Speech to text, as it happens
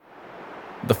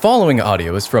The following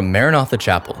audio is from Maranatha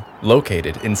Chapel,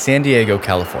 located in San Diego,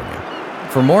 California.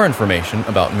 For more information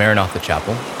about Maranatha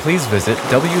Chapel, please visit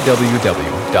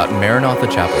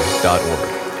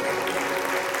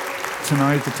www.maranathachapel.org.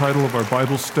 Tonight, the title of our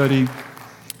Bible study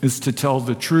is To Tell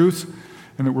the Truth,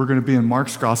 and that we're going to be in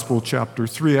Mark's Gospel, chapter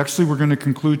 3. Actually, we're going to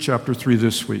conclude chapter 3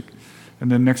 this week,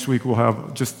 and then next week we'll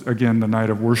have just, again, the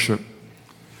night of worship.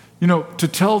 You know, to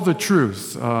tell the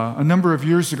truth, a number of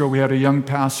years ago, we had a young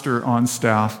pastor on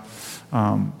staff,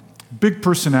 big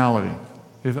personality.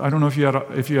 I don't know if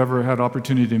you ever had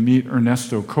opportunity to meet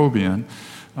Ernesto Cobian,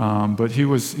 but he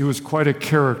was quite a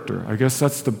character. I guess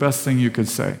that's the best thing you could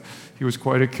say. He was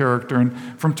quite a character. And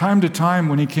from time to time,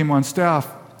 when he came on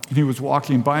staff and he was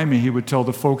walking by me, he would tell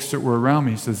the folks that were around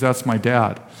me, he says, "That's my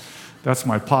dad. That's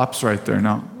my pops right there."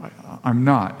 Now, I'm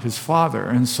not his father.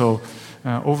 And so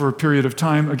over a period of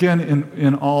time, again,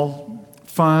 in all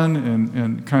fun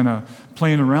and kind of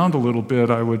playing around a little bit,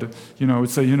 I would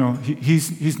say,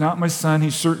 he's not my son.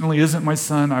 He certainly isn't my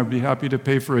son. I'd be happy to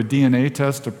pay for a DNA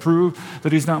test to prove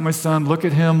that he's not my son. Look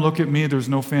at him, look at me. There's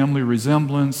no family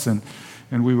resemblance, and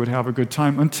we would have a good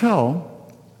time until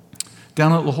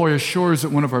down at La Jolla Shores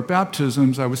at one of our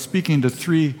baptisms, I was speaking to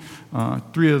three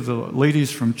of the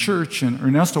ladies from church, and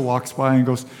Ernesto walks by and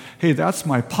goes, "Hey, that's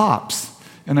my pops."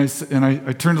 And I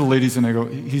turn to the ladies and I go,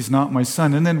 "He's not my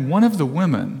son." And then one of the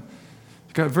women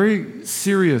got a very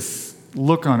serious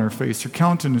look on her face. Her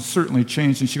countenance certainly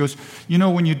changed. And she goes,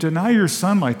 "When you deny your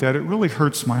son like that, it really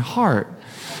hurts my heart."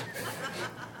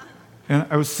 And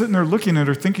I was sitting there looking at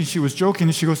her thinking she was joking.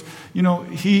 And she goes,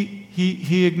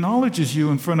 He acknowledges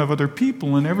you in front of other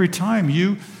people. And every time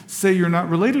you say you're not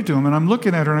related to him. And I'm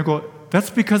looking at her and I go, "That's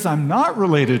because I'm not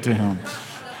related to him."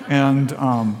 And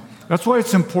that's why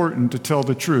it's important to tell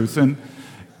the truth. And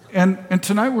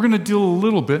tonight we're going to deal a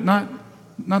little bit, not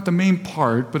the main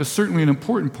part, but certainly an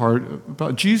important part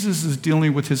about Jesus is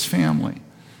dealing with his family.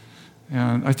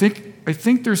 And I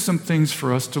think there's some things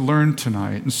for us to learn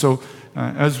tonight. And so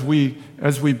as we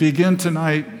begin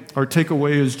tonight, our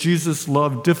takeaway is Jesus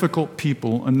loved difficult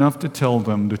people enough to tell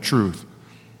them the truth.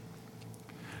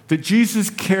 That Jesus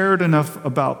cared enough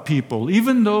about people,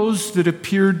 even those that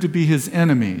appeared to be his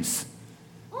enemies,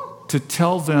 to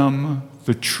tell them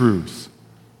the truth.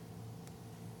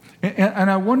 And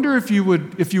I wonder if you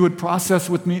would process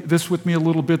with me a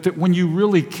little bit, that when you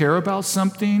really care about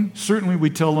something, certainly we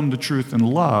tell them the truth in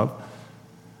love,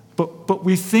 but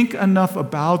we think enough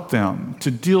about them to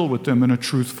deal with them in a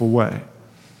truthful way.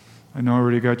 I know I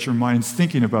already got your minds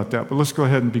thinking about that, but let's go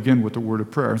ahead and begin with the word of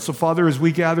prayer. So, Father, as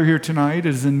we gather here tonight, it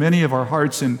is in many of our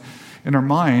hearts and in our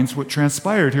minds what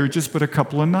transpired here just but a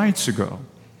couple of nights ago.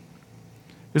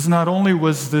 Is not only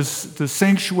was this the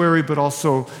sanctuary, but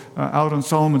also out on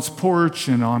Solomon's porch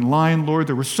and online, Lord,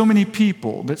 there were so many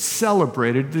people that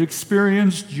celebrated, that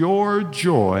experienced your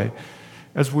joy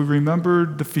as we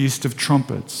remembered the Feast of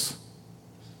Trumpets.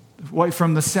 Right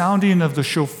from the sounding of the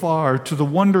shofar to the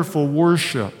wonderful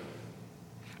worship,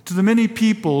 to the many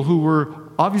people who were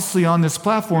obviously on this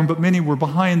platform, but many were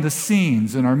behind the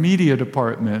scenes in our media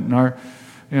department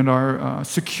and our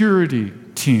security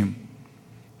team.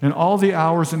 And all the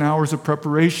hours and hours of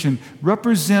preparation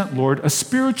represent, Lord, a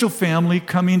spiritual family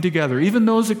coming together. Even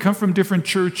those that come from different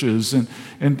churches and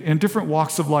different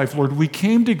walks of life, Lord, we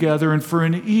came together and for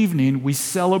an evening we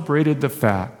celebrated the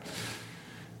fact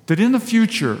that in the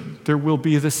future there will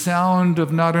be the sound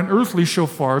of not an earthly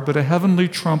shofar, but a heavenly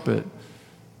trumpet.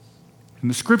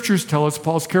 And the scriptures tell us,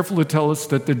 Paul's careful to tell us,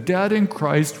 that the dead in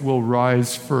Christ will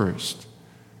rise first.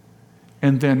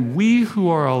 And then we who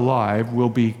are alive will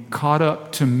be caught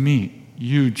up to meet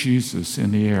you, Jesus,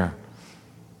 in the air.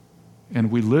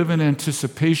 And we live in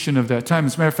anticipation of that time.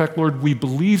 As a matter of fact, Lord, we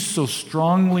believe so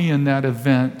strongly in that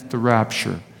event, the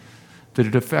rapture, that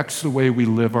it affects the way we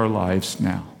live our lives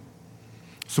now.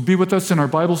 So be with us in our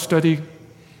Bible study.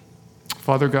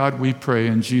 Father God, we pray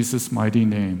in Jesus' mighty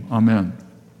name. Amen.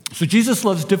 So Jesus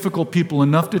loves difficult people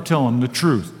enough to tell them the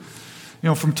truth.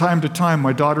 From time to time,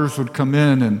 my daughters would come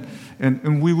in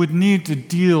and we would need to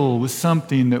deal with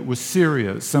something that was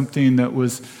serious, something that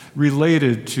was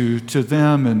related to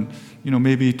them and,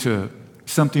 maybe to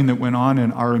something that went on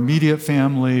in our immediate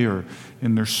family or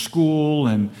in their school.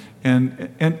 And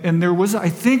there was, I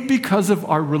think because of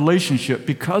our relationship,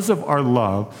 because of our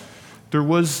love, there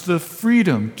was the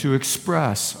freedom to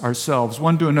express ourselves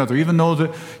one to another, even though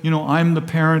that, I'm the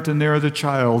parent and they're the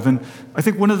child. And I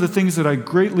think one of the things that I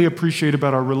greatly appreciate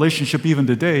about our relationship even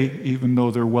today, even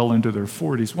though they're well into their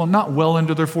 40s, well, not well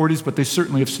into their 40s, but they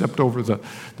certainly have stepped over the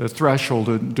threshold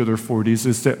into their 40s,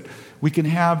 is that we can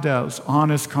have those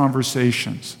honest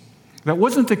conversations. That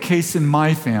wasn't the case in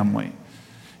my family.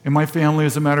 In my family,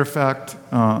 as a matter of fact,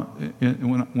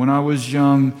 when I was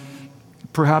young,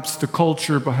 perhaps the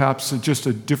culture, perhaps just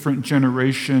a different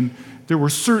generation, there were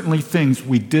certainly things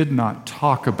we did not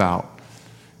talk about.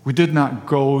 We did not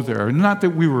go there. Not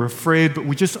that we were afraid, but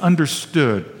we just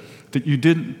understood that you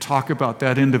didn't talk about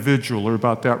that individual or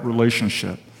about that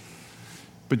relationship.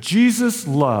 But Jesus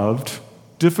loved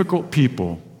difficult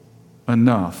people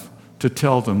enough to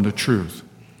tell them the truth.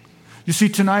 You see,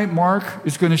 tonight Mark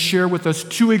is going to share with us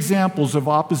two examples of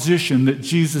opposition that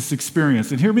Jesus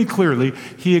experienced. And hear me clearly,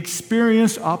 he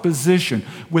experienced opposition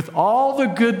with all the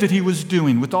good that he was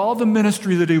doing, with all the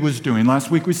ministry that he was doing.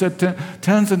 Last week we said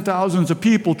tens and thousands of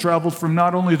people traveled from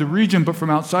not only the region but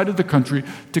from outside of the country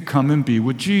to come and be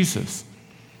with Jesus.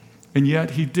 And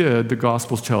yet he did, the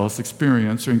Gospels tell us,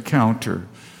 experience or encounter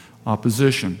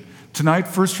opposition. Tonight,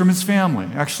 first from his family.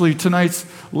 Actually, tonight's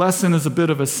lesson is a bit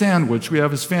of a sandwich. We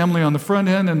have his family on the front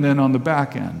end and then on the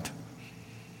back end.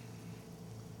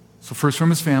 So first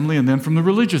from his family and then from the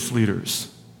religious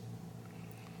leaders.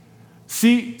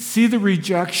 See the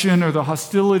rejection or the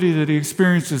hostility that he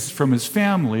experiences from his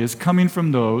family is coming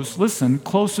from those, listen,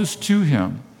 closest to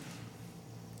him.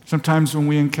 Sometimes when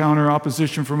we encounter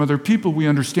opposition from other people, we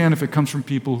understand if it comes from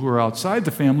people who are outside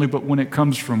the family, but when it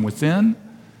comes from within,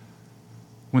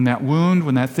 when that wound,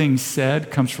 when that thing said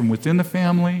comes from within the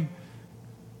family,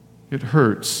 it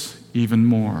hurts even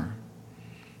more.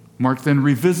 Mark then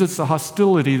revisits the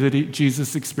hostility that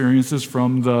Jesus experiences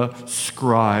from the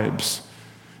scribes.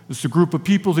 It's a group of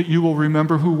people that you will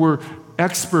remember who were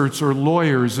experts or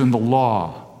lawyers in the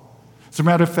law. As a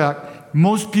matter of fact,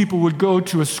 most people would go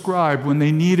to a scribe when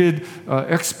they needed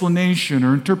explanation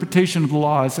or interpretation of the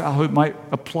law as how it might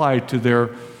apply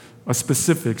to a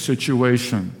specific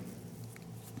situation.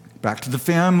 Back to the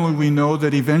family, we know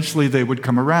that eventually they would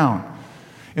come around.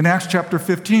 In Acts chapter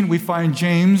 15, we find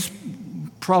James,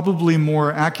 probably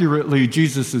more accurately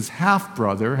Jesus'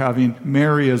 half-brother, having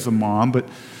Mary as a mom, but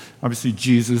obviously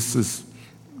Jesus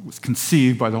was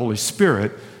conceived by the Holy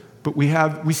Spirit. But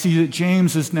we see that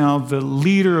James is now the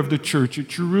leader of the church at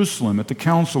Jerusalem, at the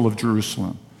Council of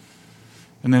Jerusalem.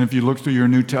 And then if you look through your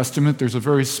New Testament, there's a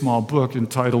very small book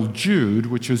entitled Jude,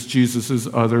 which is Jesus'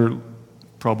 other,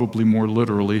 probably more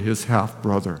literally, his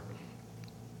half-brother.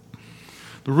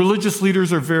 The religious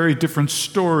leaders are a very different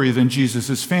story than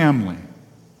Jesus' family.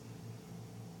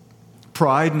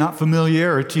 Pride, not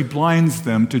familiarity, blinds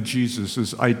them to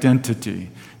Jesus' identity.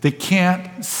 They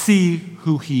can't see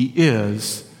who he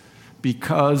is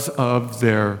because of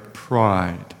their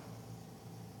pride.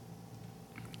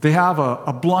 They have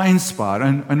a blind spot.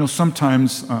 I know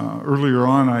sometimes earlier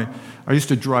on I used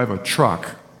to drive a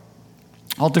truck.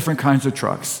 All different kinds of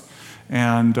trucks.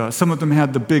 And some of them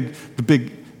had the big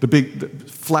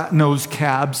flat-nosed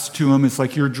cabs to them. It's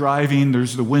like you're driving,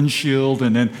 there's the windshield,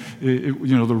 and then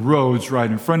the road's right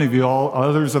in front of you.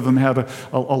 Others of them had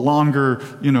a longer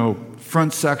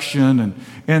front section.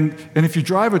 And if you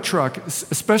drive a truck,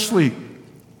 especially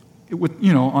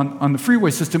on the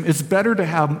freeway system, it's better to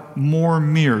have more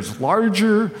mirrors,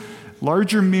 larger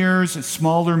mirrors,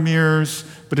 smaller mirrors,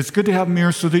 but it's good to have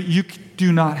mirrors so that you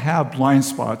do not have blind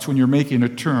spots when you're making a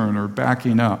turn or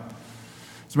backing up.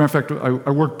 As a matter of fact,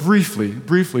 I worked briefly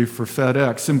for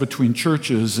FedEx in between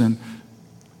churches and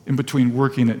in between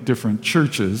working at different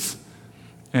churches.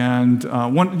 And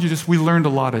we learned a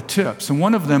lot of tips. And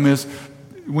one of them is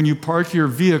when you park your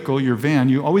vehicle, your van,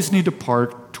 you always need to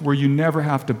park to where you never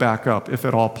have to back up, if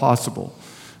at all possible.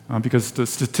 Because the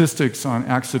statistics on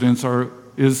accidents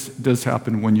does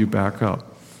happen when you back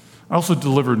up. I also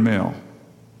delivered mail.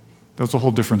 That was a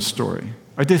whole different story.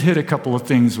 I did hit a couple of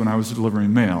things when I was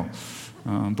delivering mail,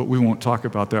 but we won't talk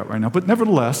about that right now. But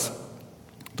nevertheless,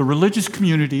 the religious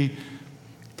community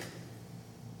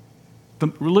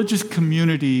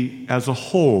as a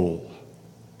whole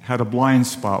had a blind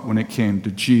spot when it came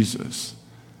to Jesus.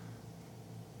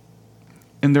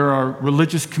 And there are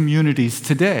religious communities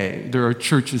today, there are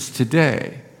churches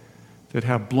today that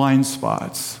have blind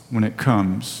spots when it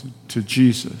comes to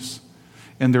Jesus.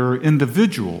 And there are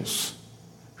individuals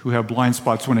who have blind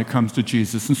spots when it comes to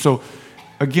Jesus. And so,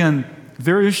 again,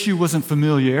 their issue wasn't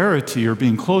familiarity or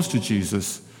being close to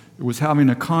Jesus. It was having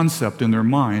a concept in their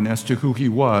mind as to who he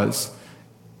was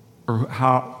or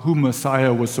who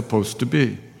Messiah was supposed to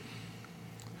be.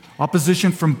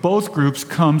 Opposition from both groups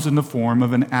comes in the form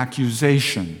of an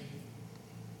accusation.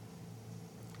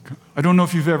 I don't know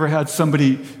if you've ever had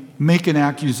somebody make an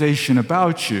accusation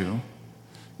about you,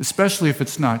 especially if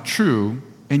it's not true,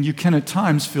 and you can at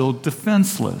times feel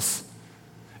defenseless.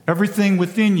 Everything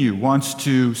within you wants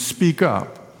to speak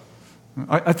up.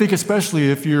 I think especially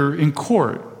if you're in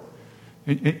court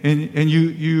and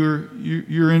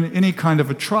you're in any kind of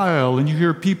a trial, and you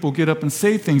hear people get up and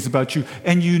say things about you,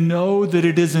 and you know that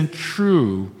it isn't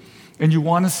true, and you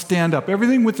want to stand up.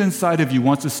 Everything within inside of you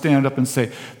wants to stand up and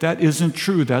say, that isn't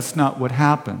true, that's not what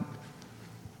happened.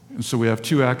 And so we have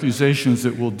two accusations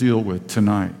that we'll deal with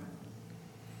tonight.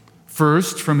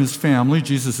 First, from his family,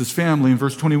 Jesus' family. In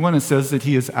verse 21, it says that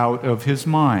he is out of his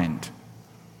mind.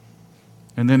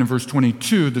 And then in verse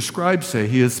 22, the scribes say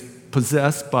he is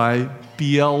possessed by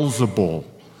Beelzebul.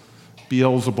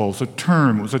 Beelzebul is a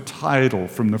term, it was a title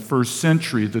from the first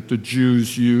century that the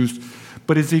Jews used,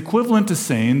 but it's equivalent to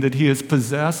saying that he is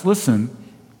possessed, listen,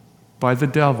 by the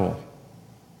devil.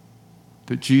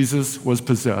 That Jesus was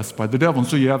possessed by the devil. And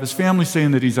so you have his family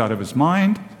saying that he's out of his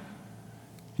mind,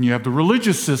 and you have the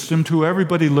religious system, who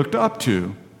everybody looked up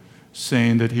to,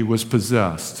 saying that he was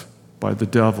possessed by the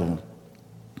devil.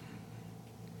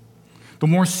 The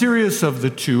more serious of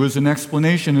the two is an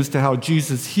explanation as to how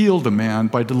Jesus healed a man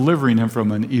by delivering him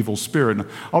from an evil spirit. Now,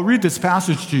 I'll read this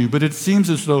passage to you, but it seems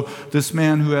as though this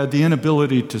man who had the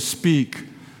inability to speak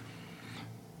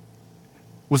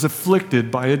was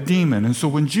afflicted by a demon. And so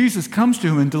when Jesus comes to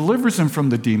him and delivers him from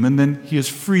the demon, then he is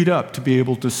freed up to be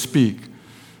able to speak.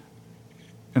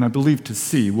 And I believe to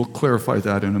see. We'll clarify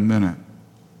that in a minute.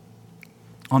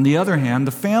 On the other hand,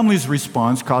 the family's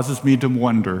response causes me to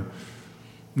wonder.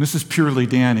 And this is purely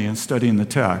Danny in studying the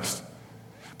text.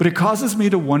 But it causes me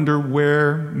to wonder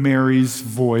where Mary's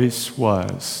voice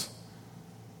was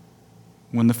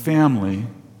when the family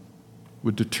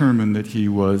would determine that he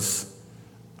was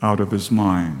out of his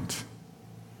mind.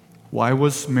 Why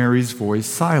was Mary's voice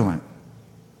silent?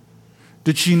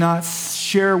 Did she not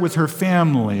share with her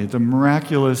family the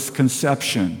miraculous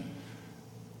conception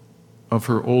of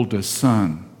her oldest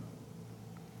son?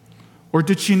 Or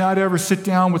did she not ever sit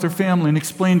down with her family and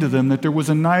explain to them that there was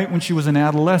a night when she was an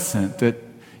adolescent that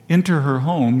into her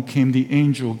home came the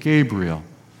angel Gabriel,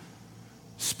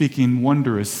 speaking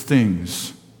wondrous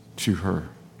things to her?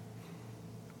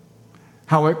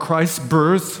 How at Christ's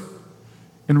birth,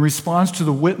 in response to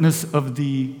the witness of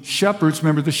the shepherds,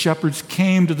 remember the shepherds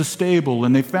came to the stable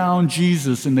and they found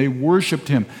Jesus and they worshiped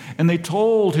him and they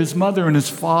told his mother and his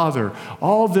father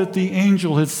all that the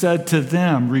angel had said to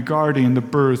them regarding the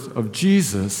birth of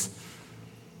Jesus.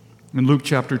 In Luke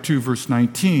chapter 2, verse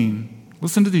 19,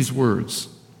 listen to these words.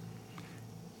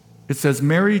 It says,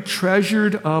 Mary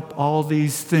treasured up all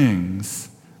these things,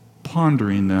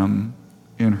 pondering them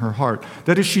in her heart.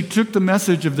 That is, she took the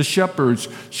message of the shepherds,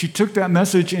 she took that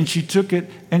message and she took it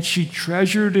and she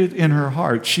treasured it in her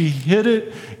heart. She hid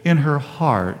it in her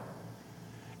heart.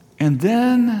 And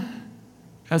then,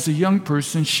 as a young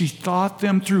person, she thought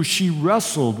them through. She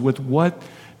wrestled with what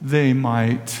they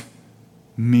might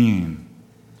mean.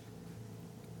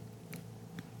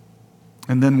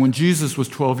 And then when Jesus was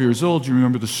 12 years old, you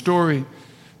remember the story,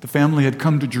 the family had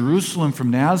come to Jerusalem from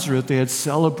Nazareth. They had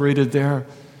celebrated there.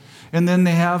 And then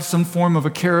they have some form of a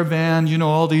caravan,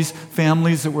 all these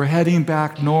families that were heading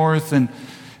back north. And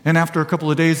after a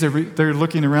couple of days, they're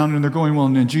looking around and they're going, well,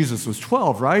 and then Jesus was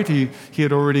 12, right? He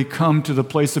had already come to the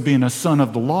place of being a son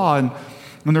of the law. And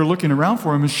they're looking around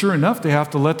for him. And sure enough, they have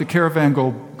to let the caravan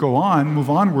go on, move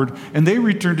onward. And they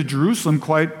return to Jerusalem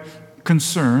quite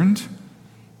concerned.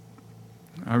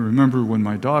 I remember when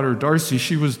my daughter, Darcy,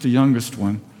 she was the youngest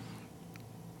one.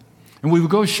 And we would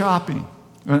go shopping.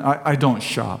 I don't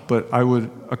shop, but I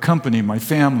would accompany my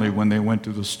family when they went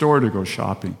to the store to go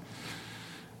shopping.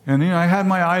 And, I had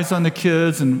my eyes on the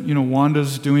kids, and,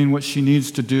 Wanda's doing what she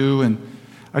needs to do. And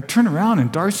I turn around,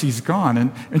 and Darcy's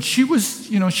gone. And she was,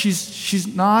 she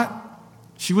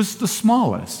was the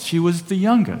smallest. She was the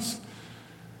youngest.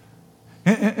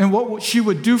 And what she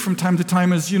would do from time to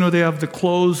time is, they have the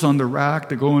clothes on the rack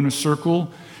that go in a circle,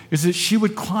 is that she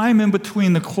would climb in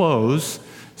between the clothes.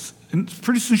 And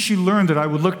pretty soon she learned that I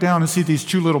would look down and see these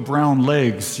two little brown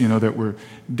legs, that were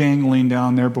dangling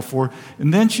down there before.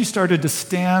 And then she started to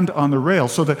stand on the rail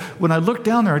so that when I looked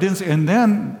down there, I didn't see. And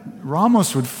then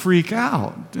Ramos would freak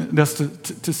out, that's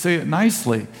to say it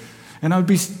nicely. And I would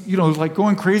be, like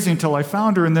going crazy until I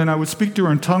found her. And then I would speak to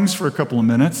her in tongues for a couple of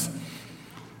minutes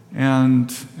and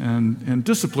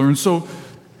discipline her. And so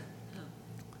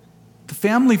the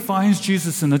family finds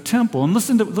Jesus in the temple. And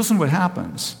listen to what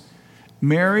happens.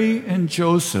 Mary and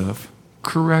Joseph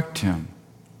correct him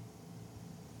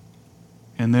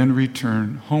and then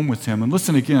return home with him. And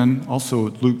listen again, also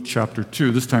Luke chapter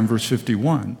 2, this time verse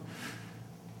 51.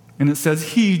 And it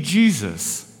says, he,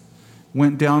 Jesus,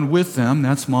 went down with them,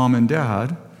 that's mom and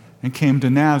dad, and came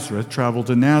to Nazareth, traveled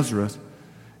to Nazareth.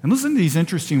 And listen to these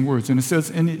interesting words. And it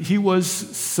says, and he was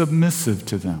submissive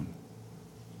to them.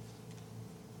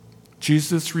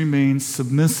 Jesus remained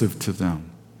submissive to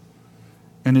them.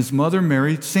 And his mother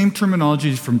Mary, same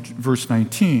terminology from verse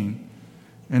 19,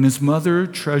 and his mother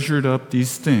treasured up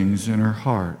these things in her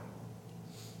heart.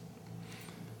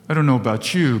 I don't know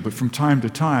about you, but from time to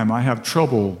time I have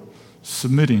trouble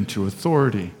submitting to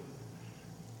authority.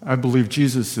 I believe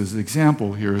Jesus'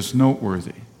 example here is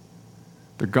noteworthy.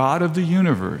 The God of the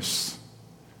universe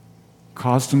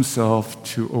caused himself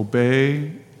to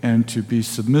obey and to be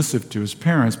submissive to his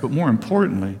parents, but more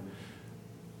importantly,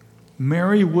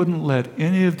 Mary wouldn't let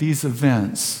any of these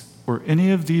events or any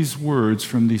of these words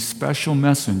from these special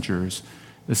messengers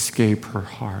escape her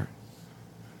heart.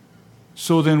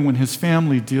 So then when his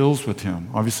family deals with him,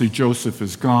 obviously Joseph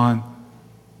is gone.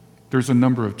 There's a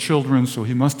number of children, so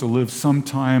he must have lived some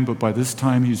time, but by this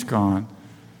time he's gone.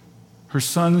 Her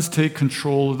sons take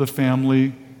control of the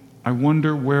family. I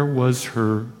wonder, where was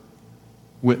her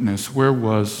witness? Where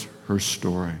was her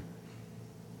story?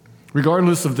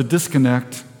 Regardless of the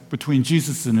disconnect between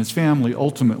Jesus and his family,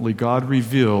 ultimately God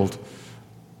revealed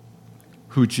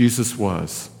who Jesus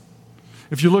was.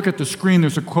 If you look at the screen,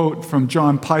 there's a quote from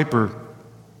John Piper.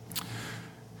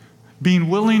 Being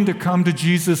willing to come to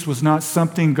Jesus was not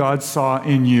something God saw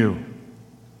in you,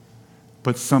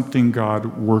 but something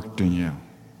God worked in you.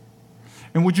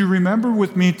 And would you remember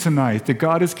with me tonight that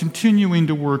God is continuing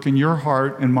to work in your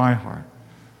heart and my heart,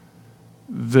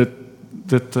 that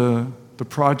the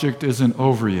project isn't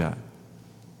over yet,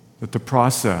 that the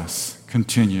process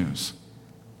continues.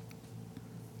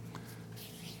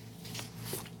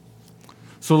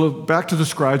 So look back to the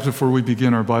scribes before we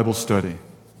begin our Bible study.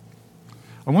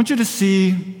 I want you to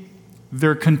see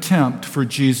their contempt for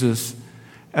Jesus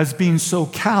as being so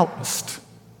calloused,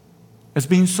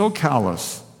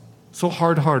 so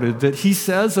hard-hearted, that he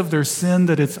says of their sin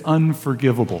that it's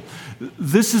unforgivable.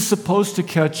 This is supposed to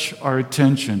catch our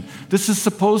attention. This is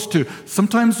supposed to,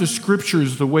 sometimes the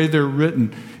scriptures, the way they're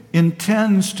written,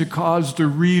 intends to cause the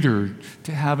reader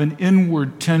to have an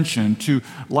inward tension, to,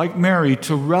 like Mary,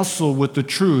 to wrestle with the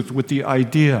truth, with the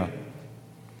idea.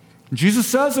 Jesus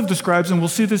says of the scribes, and we'll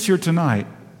see this here tonight,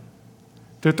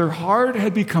 that their heart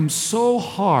had become so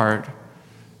hard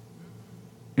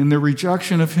in their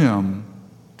rejection of him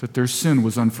that their sin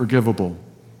was unforgivable.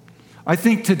 I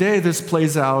think today this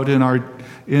plays out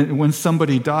when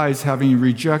somebody dies having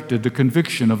rejected the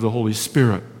conviction of the Holy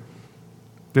Spirit.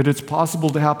 That it's possible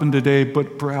to happen today,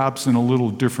 but perhaps in a little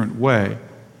different way.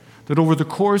 That over the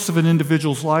course of an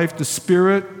individual's life, the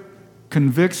Spirit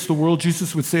convicts the world.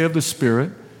 Jesus would say of the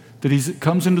Spirit that he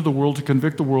comes into the world to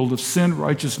convict the world of sin,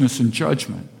 righteousness, and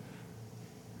judgment.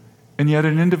 And yet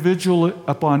an individual,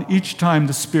 upon each time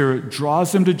the Spirit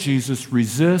draws them to Jesus,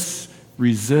 resists,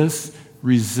 resists,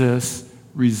 resists,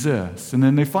 resists. And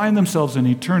then they find themselves in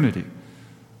eternity.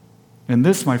 And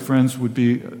this, my friends, would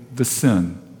be the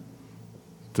sin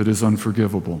that is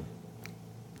unforgivable.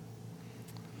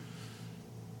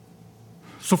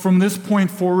 So from this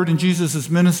point forward in Jesus'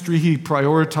 ministry, he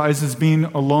prioritizes being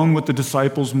alone with the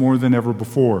disciples more than ever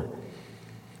before.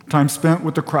 Time spent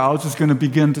with the crowds is going to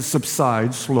begin to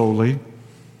subside slowly.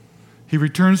 He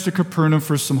returns to Capernaum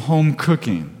for some home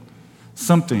cooking,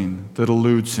 something that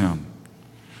eludes him.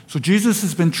 So Jesus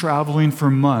has been traveling for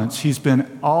months. He's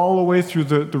been all the way through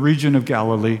the region of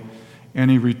Galilee,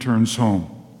 and he returns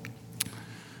home.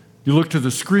 You look to the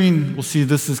screen, we'll see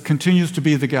this continues to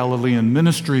be the Galilean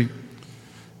ministry.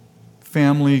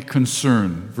 Family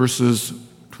concern, verses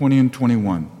 20 and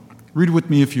 21. Read with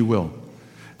me if you will.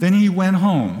 Then he went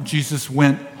home. Jesus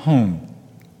went home.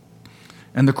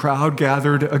 And the crowd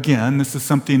gathered again. This is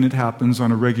something that happens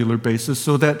on a regular basis,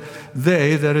 so that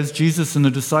they, that is Jesus and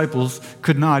the disciples,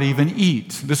 could not even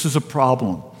eat. This is a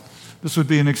problem. This would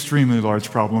be an extremely large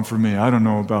problem for me. I don't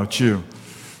know about you.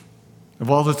 Of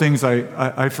all the things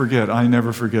I forget, I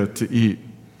never forget to eat.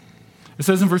 It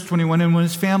says in verse 21, and when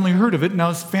his family heard of it, now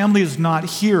his family is not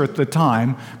here at the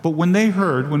time, but when they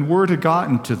heard, when word had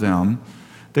gotten to them,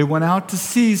 they went out to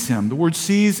seize him. The word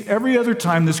seize, every other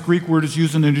time this Greek word is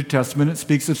used in the New Testament, it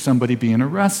speaks of somebody being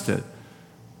arrested.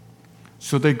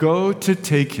 So they go to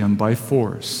take him by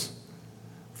force,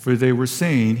 for they were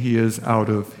saying he is out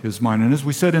of his mind. And as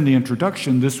we said in the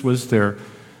introduction, this was their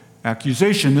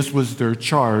accusation, this was their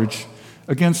charge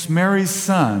against Mary's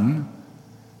son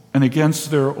and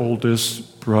against their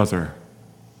oldest brother.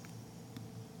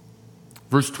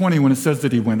 Verse 20, when it says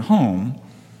that he went home,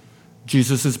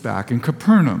 Jesus is back in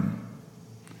Capernaum.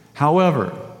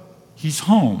 However, he's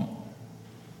home.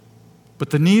 But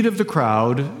the need of the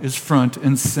crowd is front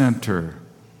and center.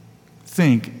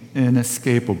 Think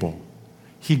inescapable.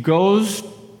 He goes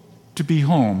to be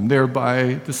home there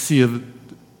by the Sea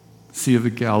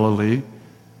of Galilee,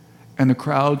 and the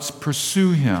crowds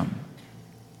pursue him.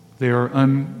 They are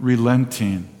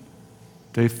unrelenting.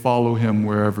 They follow him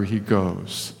wherever he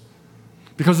goes.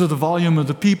 Because of the volume of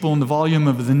the people and the volume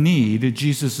of the need,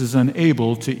 Jesus is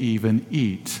unable to even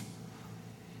eat.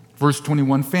 Verse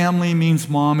 21, family means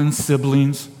mom and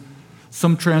siblings.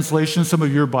 Some translations, some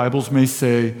of your Bibles may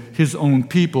say his own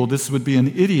people. This would be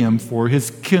an idiom for his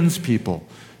kinspeople,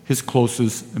 his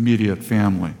closest immediate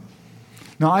family.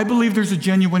 Now, I believe there's a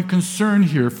genuine concern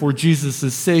here for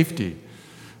Jesus' safety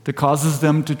that causes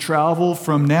them to travel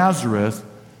from Nazareth,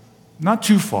 not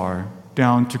too far,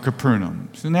 down to Capernaum.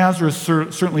 So Nazareth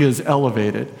certainly is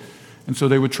elevated, and so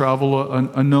they would travel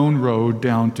a known road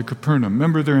down to Capernaum.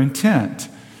 Remember, their intent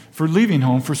for leaving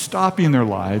home, for stopping their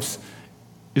lives,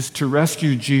 is to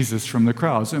rescue Jesus from the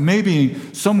crowds. And maybe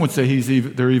some would say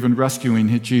they're even rescuing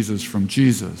Jesus from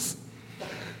Jesus.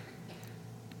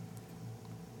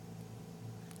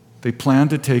 They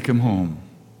planned to take him home.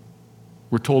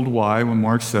 We're told why when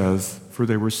Mark says, for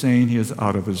they were saying he is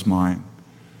out of his mind.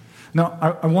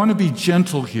 Now, I want to be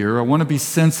gentle here. I want to be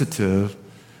sensitive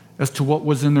as to what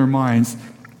was in their minds.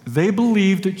 They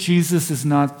believe that Jesus is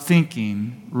not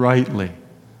thinking rightly.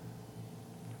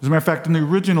 As a matter of fact, in the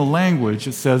original language,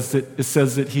 it says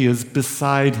that he is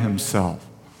beside himself.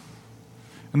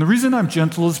 And the reason I'm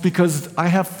gentle is because I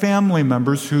have family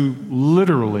members who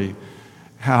literally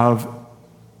have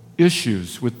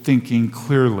issues with thinking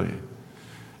clearly.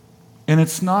 And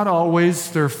it's not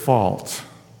always their fault.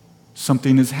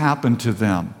 Something has happened to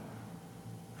them.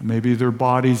 Maybe their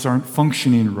bodies aren't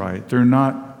functioning right. They're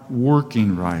not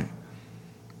working right.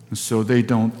 And so they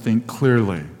don't think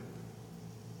clearly.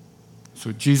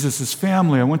 So Jesus'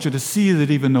 family, I want you to see that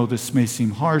even though this may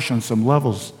seem harsh on some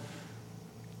levels,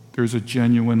 there's a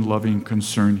genuine loving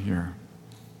concern here.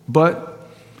 But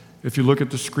if you look at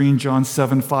the screen, John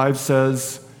 7:5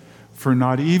 says, for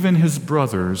not even his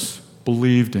brothers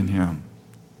believed in him.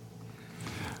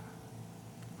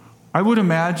 I would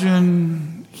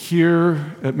imagine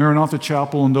here at Maranatha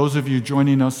Chapel and those of you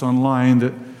joining us online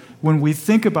that when we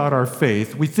think about our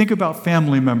faith, we think about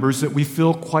family members that we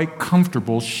feel quite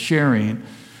comfortable sharing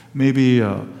maybe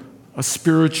a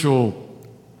spiritual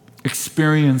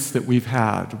experience that we've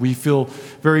had. We feel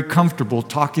very comfortable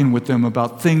talking with them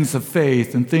about things of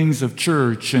faith and things of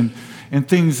church and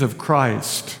things of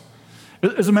Christ.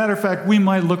 As a matter of fact, we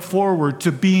might look forward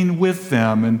to being with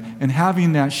them and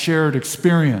having that shared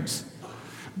experience.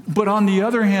 But on the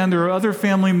other hand, there are other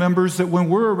family members that when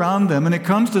we're around them and it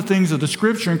comes to things of the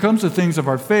Scripture and comes to things of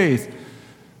our faith,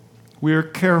 we are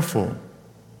careful.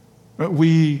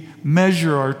 We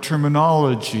measure our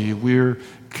terminology. We're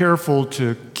careful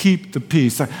to keep the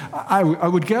peace. I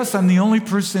would guess I'm the only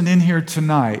person in here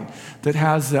tonight that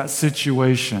has that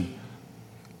situation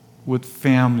with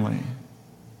family.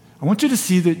 I want you to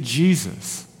see that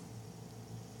Jesus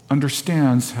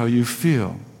understands how you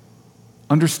feel,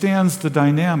 understands the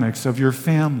dynamics of your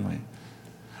family,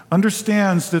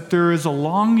 understands that there is a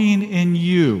longing in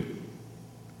you,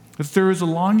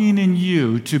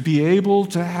 to be able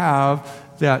to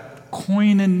have that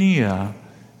koinonia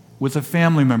with a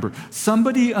family member,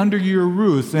 somebody under your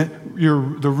roof, the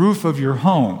roof of your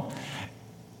home.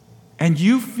 And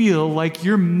you feel like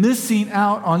you're missing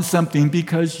out on something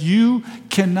because you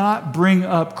cannot bring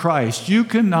up Christ. You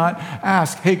cannot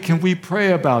ask, hey, can we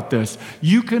pray about this?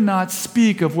 You cannot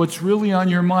speak of what's really on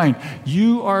your mind.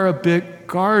 You are a bit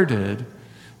guarded,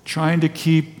 trying to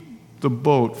keep the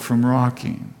boat from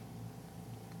rocking.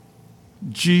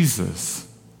 Jesus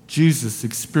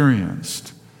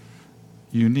experienced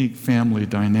unique family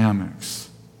dynamics.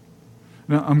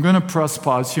 Now, I'm going to press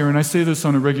pause here, and I say this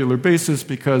on a regular basis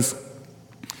because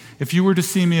if you were to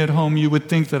see me at home, you would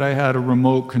think that I had a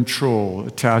remote control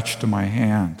attached to my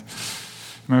hand.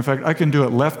 Matter of fact, I can do it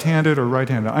left-handed or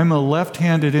right-handed. I'm a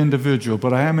left-handed individual,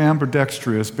 but I am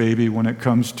ambidextrous, baby, when it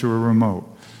comes to a remote.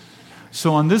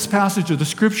 So on this passage of the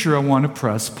Scripture, I want to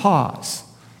press pause.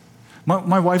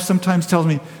 My wife sometimes tells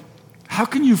me, how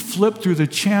can you flip through the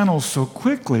channels so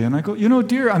quickly? And I go,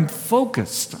 dear, I'm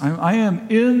focused. I am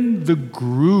in the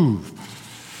groove.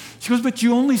 She goes, but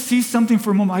you only see something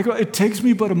for a moment. I go, it takes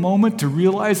me but a moment to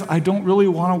realize I don't really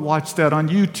want to watch that on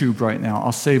YouTube right now.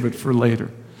 I'll save it for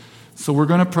later. So we're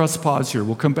going to press pause here.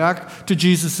 We'll come back to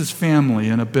Jesus' family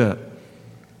in a bit.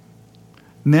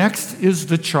 Next is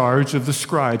the charge of the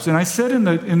scribes. And I said in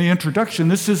the introduction,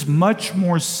 this is much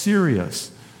more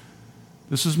serious.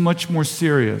 This is much more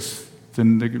serious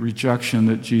than the rejection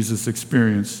that Jesus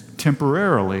experienced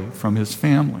temporarily from his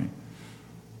family.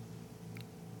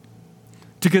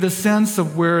 To get a sense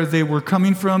of where they were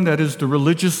coming from, that is, the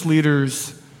religious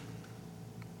leaders,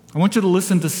 I want you to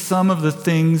listen to some of the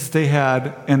things they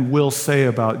had and will say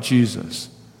about Jesus.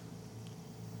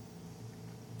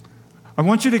 I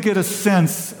want you to get a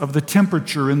sense of the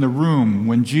temperature in the room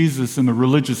when Jesus and the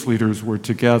religious leaders were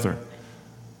together.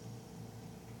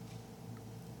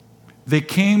 They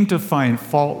came to find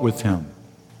fault with him.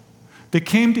 They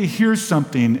came to hear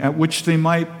something at which they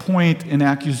might point an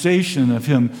accusation of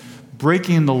him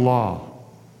breaking the law.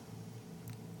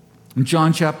 In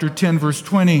John chapter 10, verse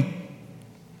 20,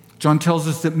 John tells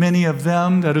us that many of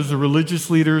them, that is the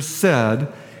religious leaders,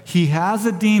 said, "He has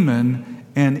a demon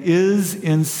and is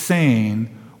insane.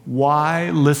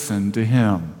 Why listen to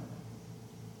him?"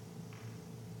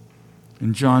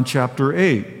 In John chapter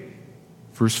 8,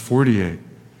 verse 48,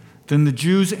 then the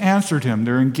Jews answered him.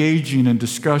 They're engaging in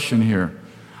discussion here.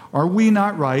 "Are we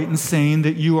not right in saying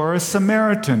that you are a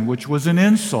Samaritan?" Which was an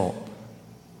insult.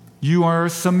 You are a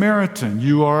Samaritan.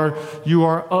 You are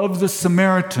of the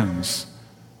Samaritans.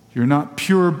 You're not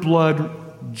pure blood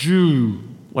Jew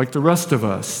like the rest of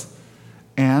us.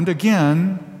 And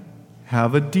again,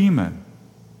 have a demon.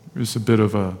 There's a bit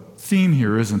of a theme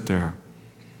here, isn't there?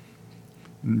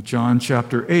 In John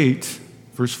chapter 8,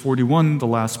 verse 41, the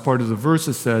last part of the verse,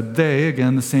 it said, they,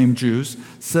 again the same Jews,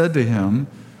 said to him,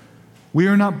 "We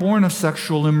are not born of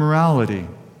sexual immorality.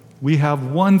 We have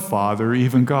one Father,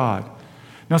 even God."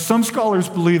 Now, some scholars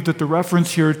believe that the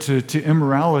reference here to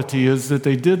immorality is that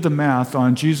they did the math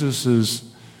on Jesus'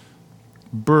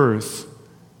 birth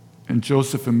and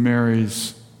Joseph and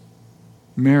Mary's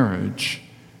marriage,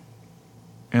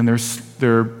 and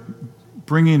they're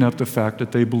bringing up the fact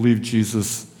that they believe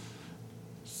Jesus'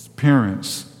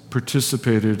 parents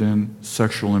participated in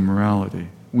sexual immorality.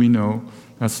 We know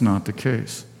that's not the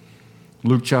case.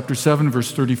 Luke chapter 7,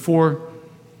 verse 34,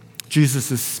 Jesus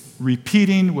is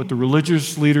repeating what the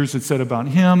religious leaders had said about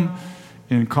him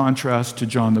in contrast to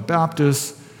John the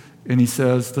Baptist. And he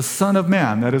says, "The Son of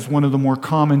Man," that is one of the more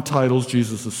common titles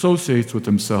Jesus associates with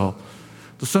himself.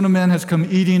 "The Son of Man has come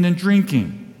eating and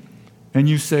drinking. And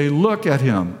you say, 'Look at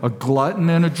him, a glutton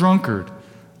and a drunkard,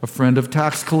 a friend of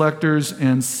tax collectors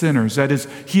and sinners.'" That is,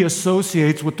 he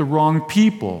associates with the wrong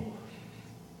people.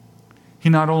 He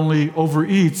not only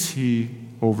overeats, he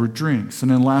overdrinks.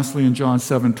 And then lastly, in John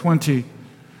 7:20,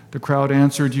 the crowd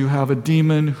answered, "You have a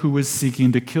demon who is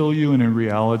seeking to kill you," and in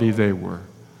reality they were.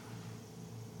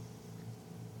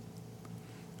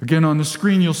 Again, on the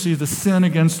screen, you'll see the sin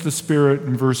against the Spirit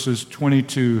in verses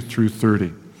 22 through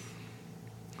 30.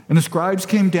 "And the scribes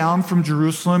came down from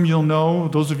Jerusalem." You'll know,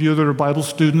 those of you that are Bible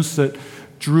students, that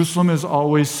Jerusalem is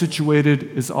always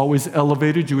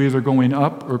elevated. You're either going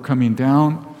up or coming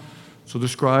down. So the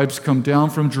scribes come down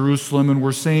from Jerusalem and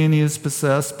were saying he is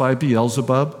possessed by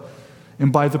Beelzebub,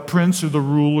 and by the prince or the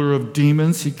ruler of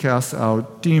demons he casts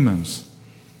out demons.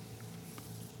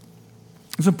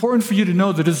 It's important for you to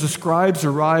know that as the scribes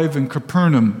arrive in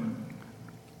Capernaum,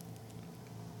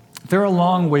 they're a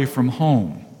long way from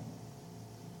home.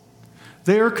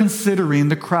 They are considering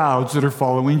the crowds that are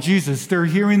following Jesus. They're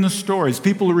hearing the stories.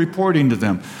 People are reporting to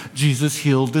them. Jesus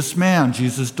healed this man.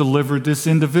 Jesus delivered this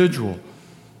individual.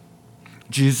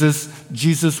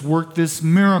 Jesus worked this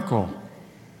miracle.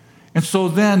 And so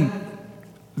then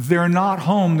they're not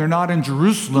home. They're not in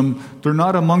Jerusalem. They're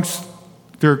not amongst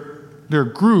their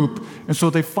group. And so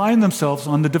they find themselves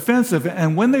on the defensive.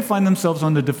 And when they find themselves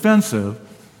on the defensive,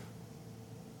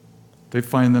 they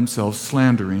find themselves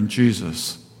slandering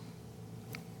Jesus.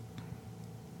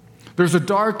 There's a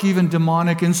dark, even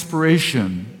demonic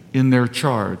inspiration in their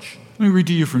charge. Let me read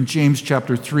to you from James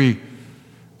chapter 3,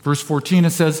 verse 14.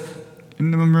 It says,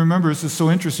 and remember, this is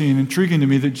so interesting and intriguing to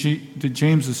me that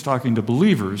James is talking to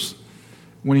believers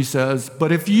when he says,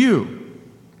 "But if you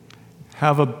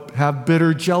have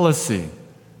bitter jealousy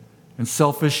and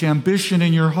selfish ambition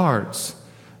in your hearts,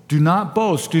 do not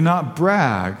boast, do not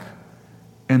brag,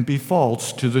 and be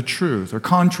false to the truth," or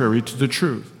contrary to the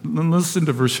truth. Listen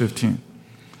to verse 15.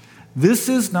 "This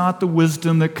is not the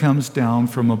wisdom that comes down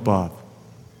from above."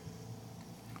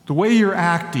 The way you're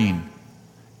acting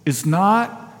is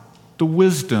not the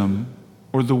wisdom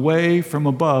or the way from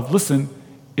above. Listen,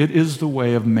 it is the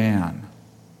way of man.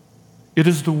 It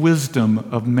is the wisdom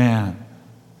of man.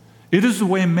 It is the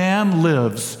way man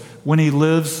lives when he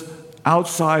lives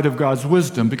outside of God's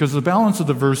wisdom, because the balance of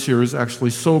the verse here is actually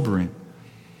sobering.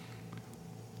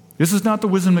 This is not the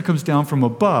wisdom that comes down from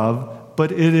above,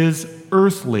 but it is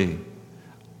earthly,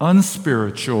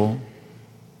 unspiritual,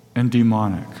 and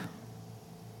demonic.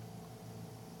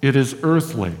 It is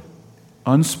earthly,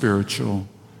 unspiritual,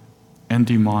 and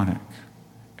demonic.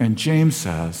 And James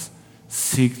says,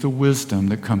 seek the wisdom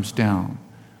that comes down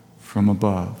from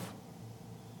above.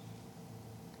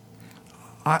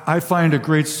 I find a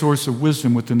great source of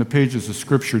wisdom within the pages of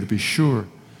Scripture, to be sure.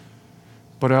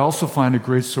 But I also find a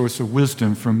great source of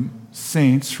wisdom from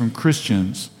saints, from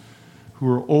Christians, who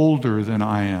are older than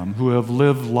I am, who have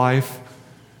lived life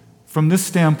from this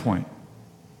standpoint,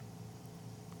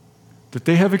 that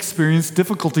they have experienced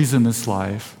difficulties in this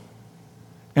life,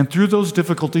 and through those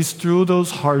difficulties, through those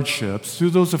hardships,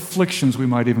 through those afflictions, we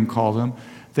might even call them,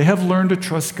 they have learned to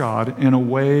trust God in a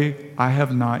way I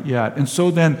have not yet. And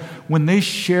so then, when they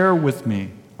share with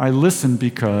me, I listen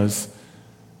because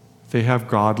they have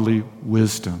godly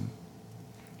wisdom.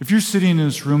 If you're sitting in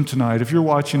this room tonight, if you're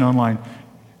watching online,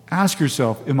 ask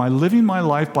yourself, am I living my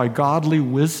life by godly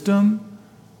wisdom,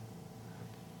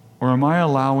 or am I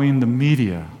allowing the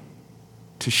media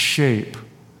to shape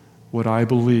what I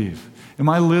believe? Am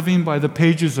I living by the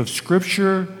pages of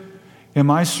Scripture?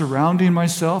 Am I surrounding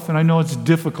myself? And I know it's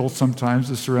difficult sometimes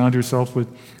to surround yourself with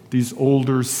these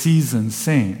older, seasoned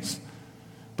saints.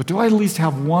 But do I at least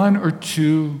have one or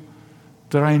two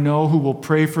that I know who will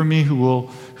pray for me, who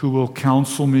will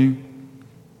counsel me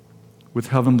with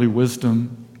heavenly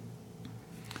wisdom?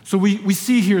 So we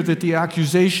see here that the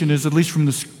accusation is, at least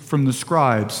from the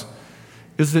scribes,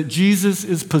 is that Jesus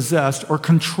is possessed or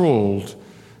controlled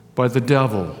by the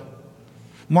devil.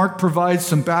 Mark provides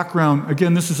some background.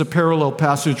 Again, this is a parallel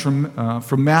passage from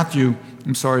Matthew.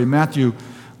 Matthew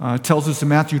tells us in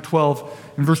Matthew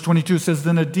 12, in verse 22, it says,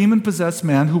 "Then a demon-possessed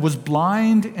man who was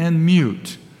blind and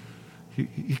mute,"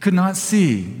 he could not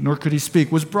see, nor could he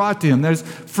speak, was brought to him. His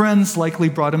friends likely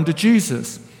brought him to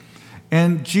Jesus.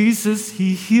 And Jesus,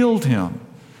 he healed him,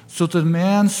 so that the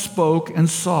man spoke and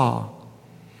saw.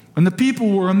 And the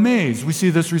people were amazed. We see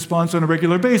this response on a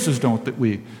regular basis, don't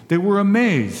we? They were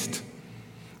amazed.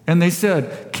 And they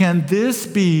said, "Can this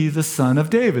be the Son of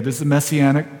David?" This is a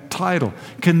messianic title.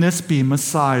 Can this be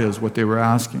Messiah, is what they were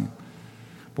asking.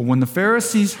 But when the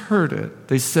Pharisees heard it,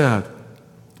 they said,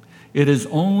 "It is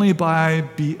only by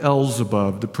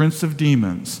Beelzebub, the prince of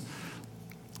demons,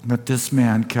 that this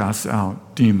man casts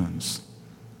out demons."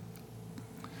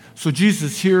 So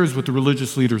Jesus hears what the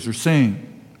religious leaders are saying.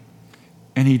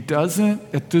 And he doesn't,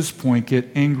 at this point,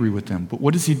 get angry with them. But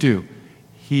what does he do?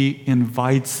 He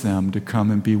invites them to come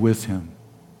and be with him.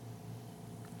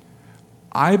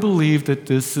 I believe that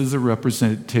this is a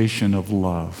representation of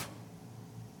love.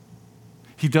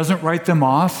 He doesn't write them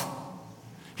off.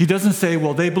 He doesn't say,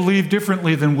 well, they believe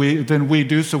differently than we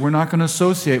do, so we're not going to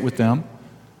associate with them.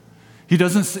 He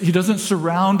doesn't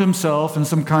surround himself in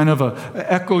some kind of an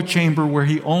echo chamber where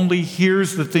he only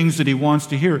hears the things that he wants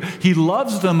to hear. He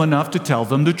loves them enough to tell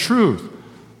them the truth.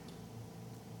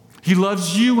 He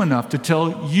loves you enough to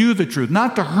tell you the truth,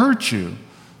 not to hurt you,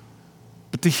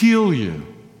 but to heal you.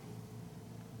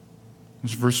 In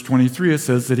verse 23, it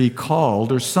says that he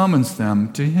called or summons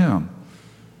them to him.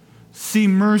 See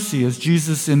mercy as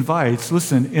Jesus invites,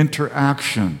 listen,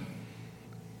 interaction.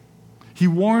 He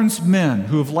warns men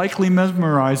who have likely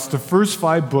memorized the first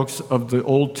 5 books of the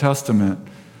Old Testament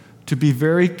to be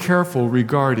very careful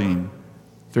regarding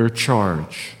their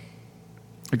charge.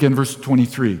 Again, verse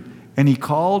 23. And he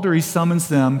called or he summons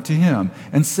them to him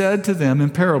and said to them in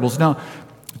parables. Now,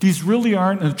 these really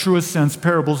aren't in the truest sense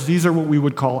parables. These are what we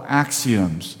would call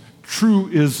axioms,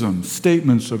 truisms,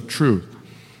 statements of truth.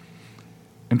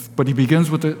 But he begins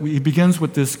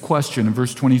with this question in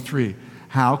verse 23.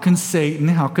 How can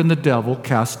the devil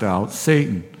cast out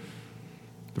Satan?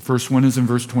 The first one is in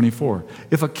verse 24.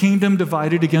 If a kingdom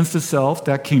divided against itself,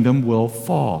 that kingdom will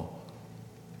fall.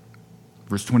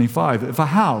 Verse 25, if a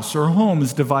house or a home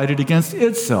is divided against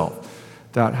itself,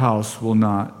 that house will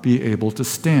not be able to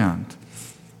stand.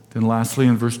 Then lastly,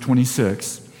 in verse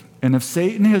 26, and if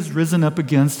Satan has risen up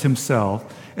against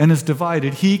himself and is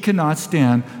divided, he cannot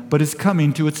stand, but is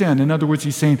coming to its end. In other words,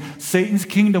 he's saying Satan's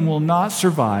kingdom will not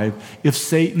survive if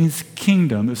Satan's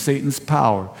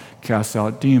power casts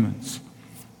out demons.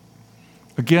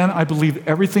 Again, I believe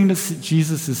everything that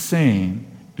Jesus is saying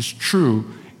is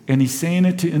true, and he's saying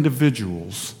it to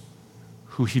individuals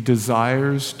who he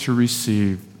desires to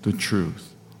receive the truth.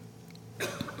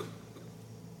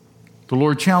 The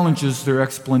Lord challenges their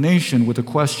explanation with a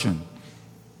question,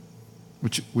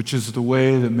 which is the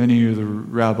way that many of the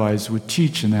rabbis would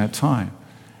teach in that time.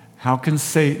 How can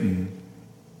Satan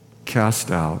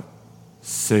cast out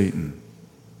Satan?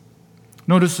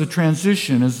 Notice the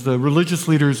transition as the religious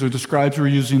leaders or the scribes were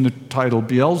using the title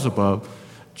Beelzebub.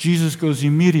 Jesus goes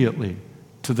immediately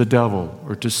to the devil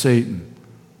or to Satan.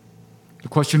 The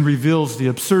question reveals the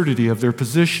absurdity of their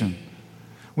position.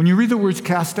 When you read the words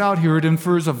cast out here, it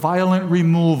infers a violent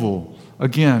removal.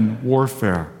 Again,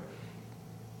 warfare.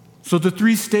 So the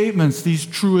 3 statements, these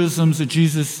truisms that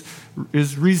Jesus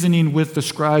is reasoning with the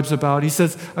scribes about, he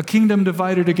says, a kingdom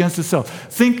divided against itself.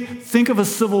 Think of a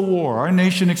civil war. Our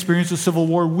nation experienced a civil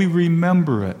war. We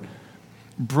remember it.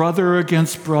 Brother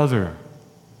against brother.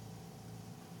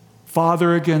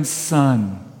 father against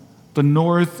son, the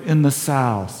north and the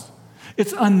south.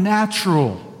 It's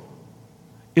unnatural.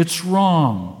 It's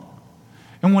wrong.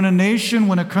 And when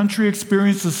a country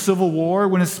experiences civil war,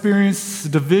 when it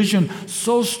experiences division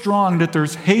so strong that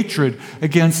there's hatred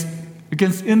against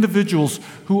individuals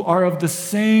who are of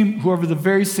the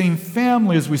very same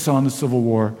family as we saw in the Civil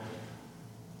War,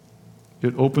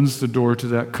 it opens the door to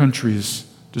that country's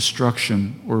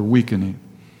destruction or weakening.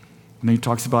 And he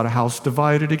talks about a house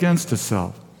divided against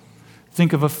itself.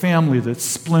 Think of a family that's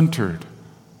splintered.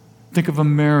 Think of a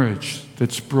marriage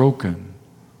that's broken.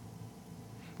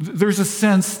 There's a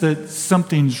sense that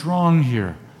something's wrong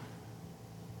here.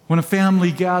 When a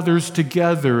family gathers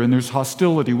together and there's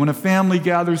hostility, when a family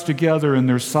gathers together and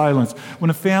there's silence, when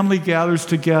a family gathers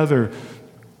together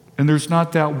and there's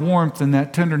not that warmth and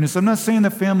that tenderness. I'm not saying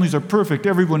that families are perfect.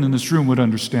 Everyone in this room would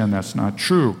understand that's not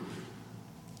true.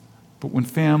 But when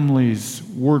families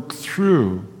work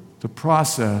through the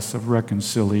process of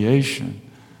reconciliation,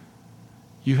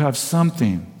 you have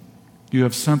something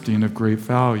of great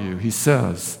value. He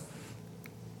says,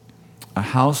 a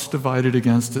house divided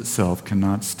against itself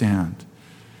cannot stand.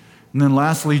 And then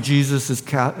lastly, if Jesus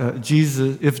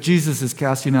is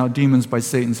casting out demons by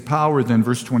Satan's power, then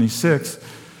verse 26,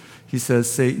 he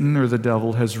says, Satan, or the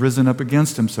devil, has risen up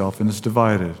against himself and is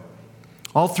divided.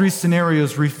 All three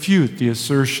scenarios refute the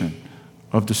assertion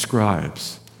of the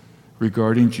scribes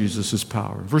regarding Jesus'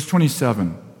 power. Verse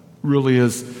 27 really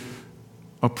is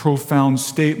a profound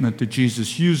statement that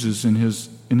Jesus uses in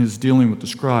his dealing with the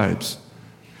scribes.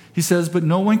 He says, but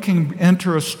no one can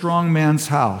enter a strong man's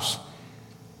house.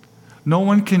 No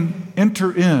one can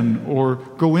enter in or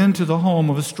go into the home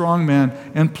of a strong man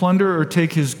and plunder or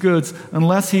take his goods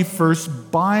unless he first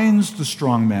binds the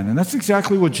strong man. And that's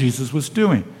exactly what Jesus was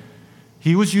doing.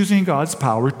 He was using God's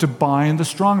power to bind the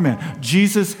strong man.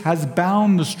 Jesus has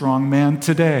bound the strong man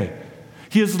today.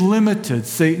 He has limited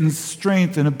Satan's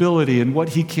strength and ability and what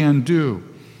he can do.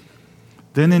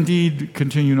 Then indeed,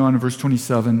 continuing on in verse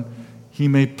 27, he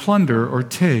may plunder or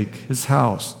take his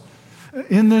house.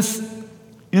 In this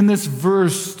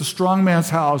verse, the strong man's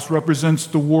house represents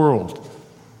the world.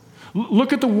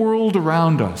 Look at the world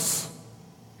around us.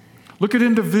 Look at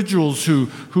individuals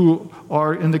who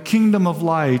are in the kingdom of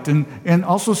light and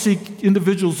also see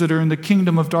individuals that are in the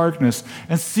kingdom of darkness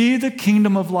and see the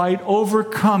kingdom of light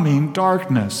overcoming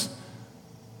darkness.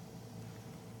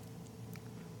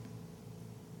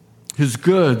 His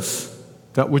goods,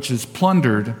 that which is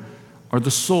plundered, are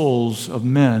the souls of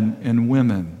men and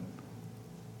women.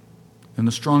 And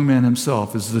the strong man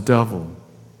himself is the devil.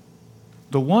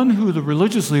 The one who the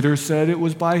religious leaders said it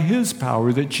was by his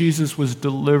power that Jesus was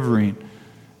delivering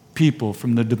people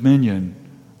from the dominion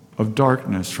of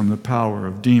darkness, from the power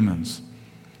of demons.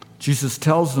 Jesus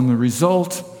tells them the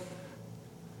result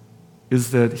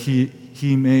is that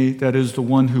that is the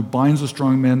one who binds a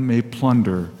strong man may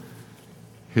plunder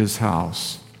his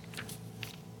house.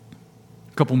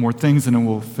 A couple more things and then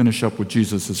we'll finish up with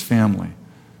Jesus' family.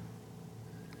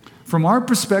 From our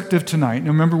perspective tonight, and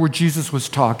remember where Jesus was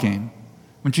talking,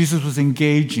 when Jesus was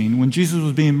engaging, when Jesus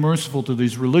was being merciful to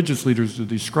these religious leaders, to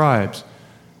these scribes,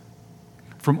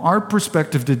 from our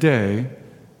perspective today,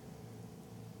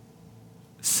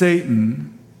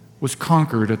 Satan was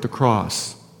conquered at the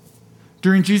cross.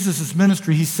 During Jesus'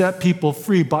 ministry, he set people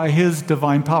free by his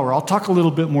divine power. I'll talk a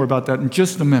little bit more about that in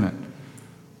just a minute.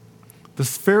 The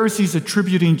Pharisees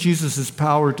attributing Jesus'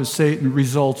 power to Satan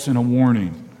results in a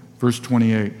warning. Verse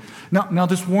 28. Now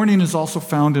this warning is also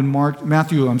found in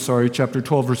Matthew chapter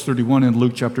 12, verse 31, and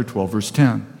Luke chapter 12, verse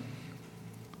 10.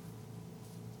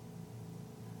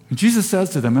 And Jesus says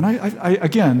to them, and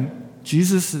again,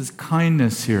 Jesus'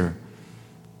 kindness here,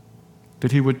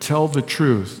 that he would tell the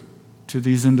truth to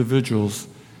these individuals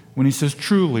when he says,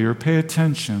 truly, or pay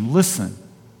attention, listen.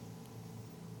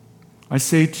 I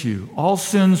say to you, all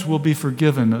sins will be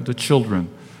forgiven of the children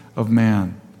of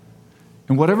man.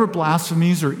 And whatever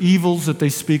blasphemies or evils that they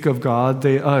speak of God,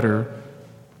 they utter,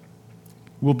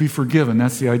 will be forgiven.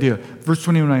 That's the idea. Verse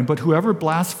 29, but whoever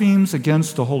blasphemes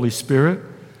against the Holy Spirit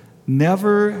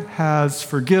never has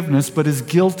forgiveness, but is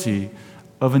guilty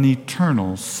of an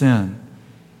eternal sin.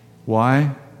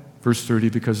 Why? Verse 30,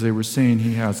 because they were saying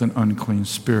he has an unclean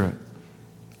spirit.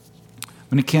 I'm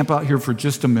going to camp out here for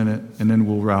just a minute, and then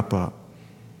we'll wrap up.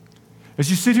 As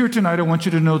you sit here tonight, I want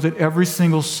you to know that every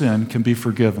single sin can be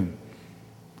forgiven.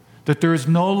 That there is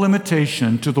no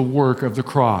limitation to the work of the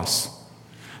cross.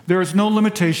 There is no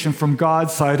limitation from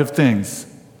God's side of things.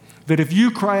 That if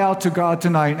you cry out to God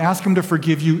tonight and ask him to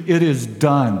forgive you, it is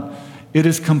done. It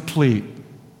is complete.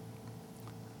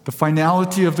 The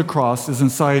finality of the cross is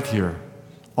in sight here.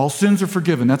 All sins are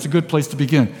forgiven. That's a good place to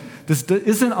begin. this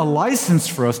isn't a license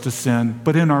for us to sin,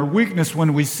 but in our weakness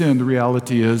when we sin, the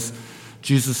reality is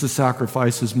Jesus'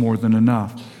 sacrifice is more than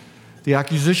enough. The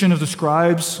accusation of the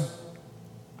scribes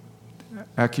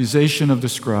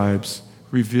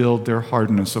revealed their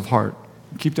hardness of heart.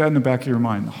 Keep that in the back of your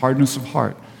mind, the hardness of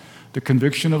heart. The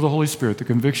conviction of the Holy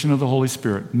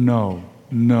Spirit, no,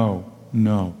 no,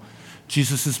 no.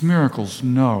 Jesus' miracles,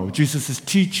 no. Jesus'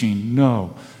 teaching,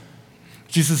 no.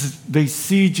 They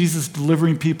see Jesus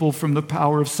delivering people from the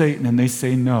power of Satan, and they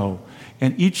say no.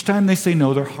 And each time they say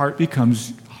no, their heart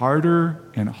becomes harder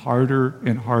and harder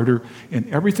and harder. And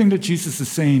everything that Jesus is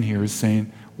saying here is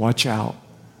saying, watch out,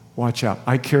 watch out.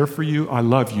 I care for you, I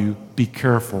love you, be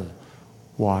careful,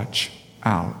 watch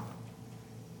out.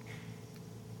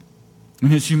 In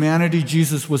his humanity,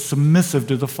 Jesus was submissive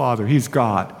to the Father. He's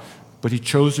God, but he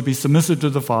chose to be submissive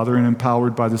to the Father and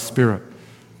empowered by the Spirit.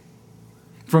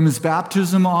 From his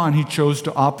baptism on, he chose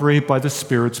to operate by the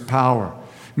Spirit's power.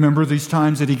 Remember these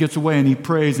times that he gets away and he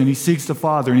prays and he seeks the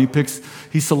Father and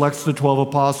he selects the 12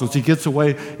 apostles. He gets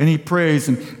away and he prays,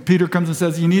 and Peter comes and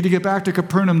says, you need to get back to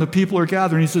Capernaum. The people are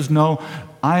gathering. He says, no,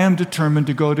 I am determined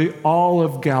to go to all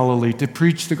of Galilee, to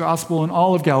preach the gospel in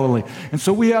all of Galilee. And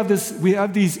so we have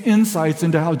these insights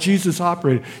into how Jesus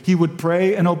operated. He would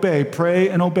pray and obey, pray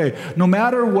and obey. No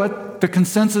matter what the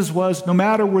consensus was, no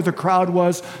matter where the crowd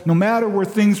was, no matter where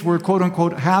things were, quote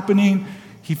unquote, happening,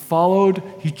 he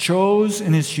chose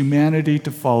in his humanity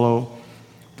to follow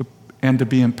and to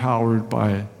be empowered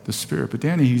by the Spirit. But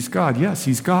Danny, he's God. Yes,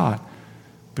 he's God.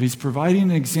 But he's providing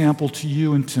an example to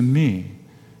you and to me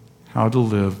how to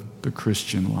live the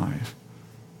Christian life.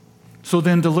 So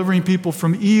then delivering people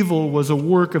from evil was a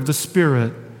work of the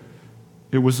Spirit.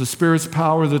 It was the Spirit's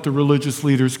power that the religious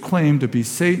leaders claimed to be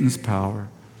Satan's power.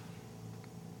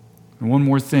 And one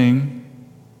more thing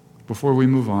before we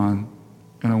move on,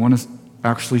 and I want to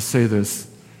actually say this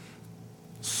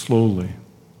slowly.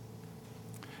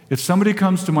 If somebody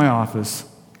comes to my office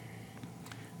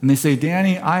and they say,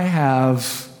 Danny,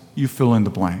 you fill in the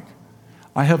blank.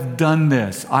 I have done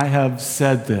this. I have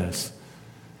said this.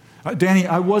 Danny,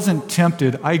 I wasn't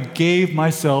tempted. I gave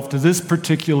myself to this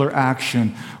particular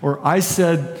action, or I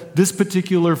said this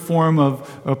particular form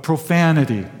of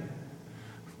profanity,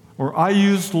 or I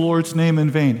used the Lord's name in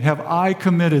vain. Have I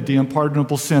committed the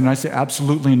unpardonable sin? And I say,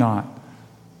 absolutely not.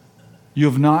 You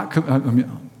have not.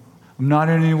 I'm not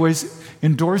in any ways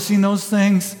endorsing those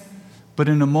things, but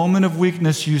in a moment of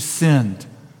weakness, you sinned.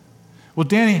 Well,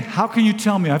 Danny, how can you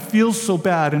tell me? I feel so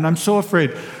bad and I'm so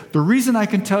afraid. The reason I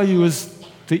can tell you is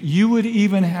that you would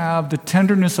even have the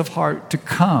tenderness of heart to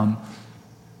come,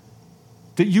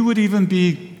 that you would even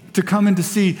to come and to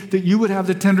see, that you would have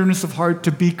the tenderness of heart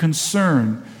to be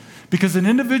concerned. Because an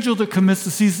individual that commits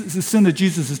the sin that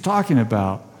Jesus is talking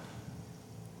about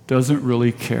doesn't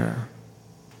really care.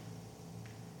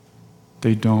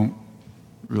 They don't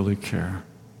really care.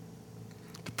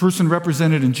 The person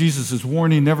represented in Jesus'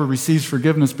 warning never receives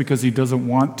forgiveness because he doesn't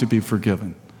want to be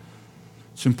forgiven.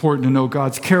 It's important to know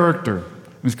God's character.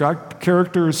 God's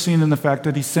character is seen in the fact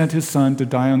that he sent his Son to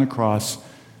die on the cross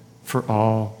for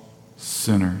all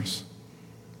sinners.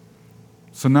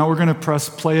 So now we're going to press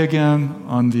play again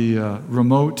on the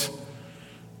remote,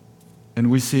 and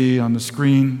we see on the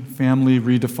screen, Family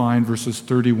Redefined, verses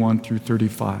 31 through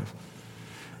 35.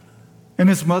 And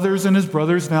his mothers and his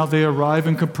brothers, now they arrive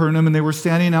in Capernaum, and they were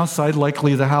standing outside,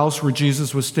 likely the house where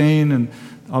Jesus was staying, and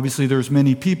obviously there's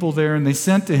many people there, and they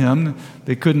sent to him.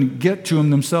 They couldn't get to him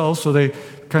themselves, so they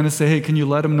kind of say, hey, can you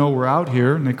let him know we're out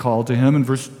here? And they called to him in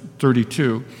verse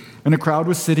 32. And a crowd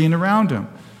was sitting around him.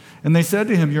 And they said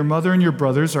to him, your mother and your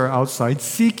brothers are outside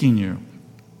seeking you.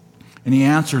 And he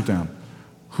answered them,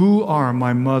 who are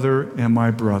my mother and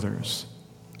my brothers?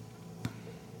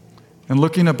 And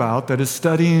looking about, that is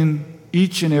studying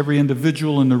each and every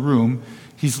individual in the room,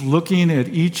 he's looking at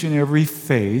each and every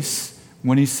face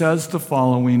when he says the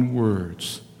following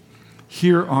words.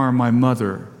 Here are my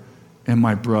mother and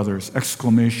my brothers,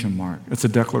 exclamation mark. It's a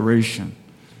declaration.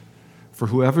 For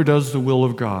whoever does the will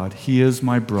of God, he is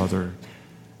my brother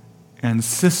and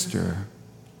sister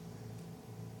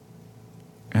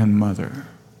and mother.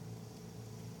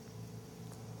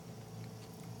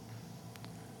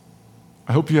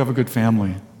 I hope you have a good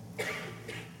family.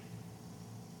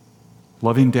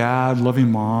 Loving dad,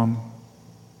 loving mom,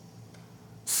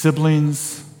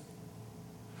 siblings.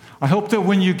 I hope that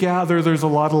when you gather, there's a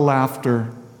lot of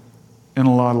laughter and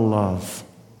a lot of love.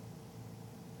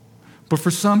 But for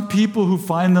some people who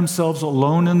find themselves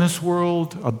alone in this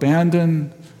world,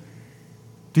 abandoned,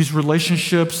 these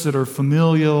relationships that are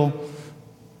familial,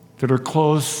 that are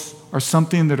close, are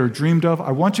something that are dreamed of,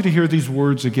 I want you to hear these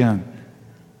words again.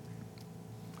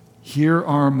 Here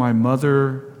are my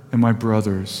mother and my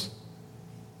brothers.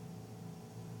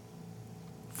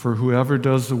 For whoever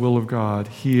does the will of God,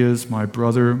 he is my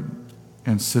brother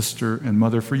and sister and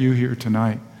mother. For you here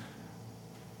tonight,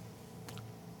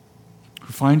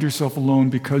 who find yourself alone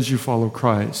because you follow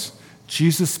Christ,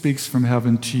 Jesus speaks from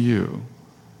heaven to you.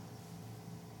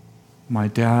 My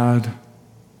dad,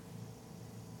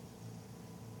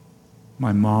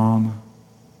 my mom,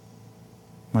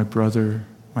 my brother,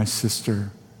 my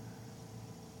sister,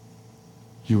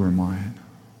 you are mine.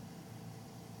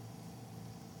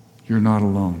 You're not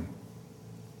alone.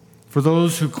 For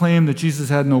those who claim that Jesus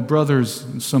had no brothers,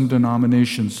 and some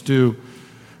denominations do,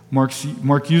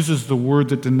 Mark uses the word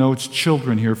that denotes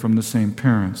children here from the same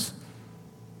parents.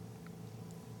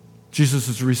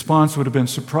 Jesus' response would have been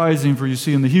surprising, for you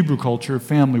see, in the Hebrew culture,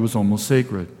 family was almost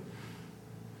sacred.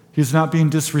 He's not being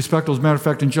disrespectful. As a matter of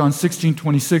fact, in John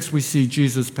 16:26, we see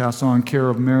Jesus pass on care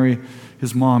of Mary,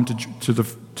 his mom,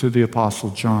 to the Apostle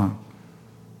John.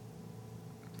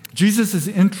 Jesus is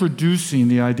introducing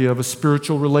the idea of a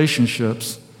spiritual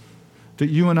relationships that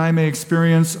you and I may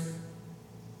experience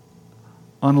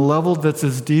on a level that's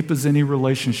as deep as any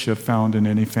relationship found in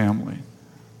any family.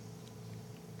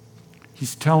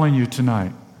 He's telling you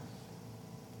tonight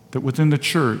that within the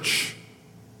church,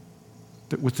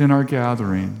 that within our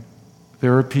gathering,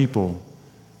 there are people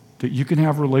that you can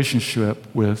have a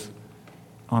relationship with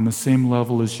on the same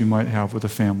level as you might have with a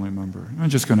family member. I'm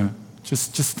just going to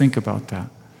just think about that.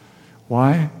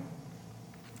 Why?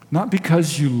 Not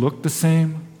because you look the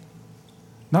same,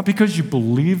 not because you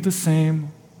believe the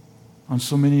same on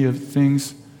so many of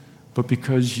things, but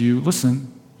because you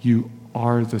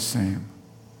are the same.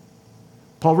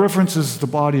 Paul references the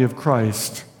body of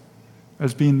Christ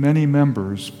as being many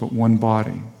members, but one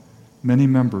body. Many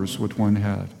members with one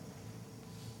head.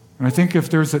 And I think if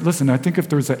there's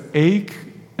an ache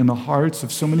in the hearts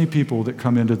of so many people that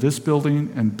come into this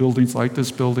building and buildings like this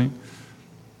building,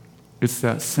 it's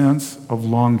that sense of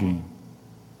longing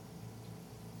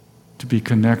to be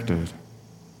connected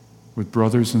with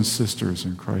brothers and sisters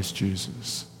in Christ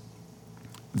Jesus.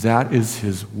 That is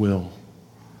his will.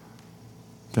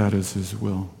 That is his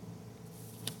will.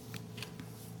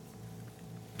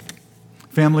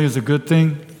 Family is a good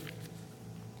thing.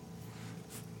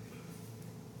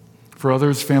 For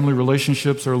others, family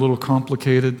relationships are a little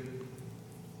complicated.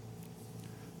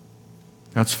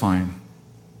 That's fine.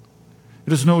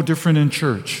 It is no different in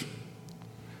church.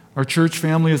 Our church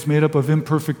family is made up of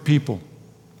imperfect people,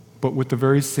 but with the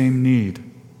very same need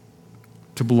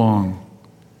to belong.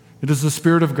 It is the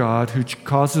Spirit of God who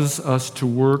causes us to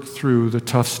work through the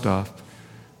tough stuff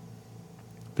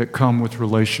that come with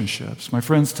relationships. My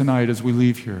friends, tonight as we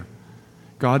leave here,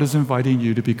 God is inviting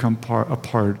you to become a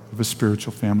part of a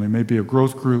spiritual family. It may be a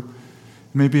growth group,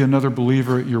 it may be another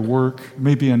believer at your work, it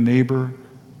may be a neighbor.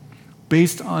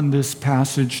 Based on this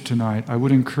passage tonight, I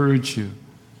would encourage you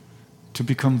to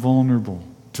become vulnerable,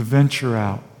 to venture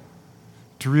out,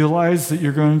 to realize that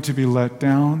you're going to be let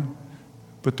down,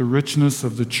 but the richness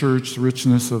of the church, the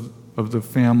richness of the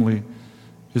family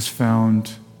is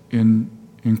found in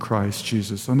Christ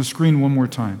Jesus. On the screen one more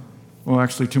time. Well,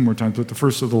 actually two more times, but the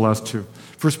first of the last two.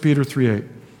 1 Peter 3:8.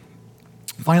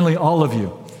 Finally, all of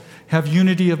you have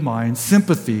unity of mind,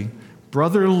 sympathy,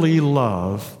 brotherly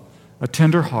love, a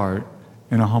tender heart,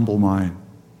 and a humble mind.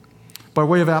 By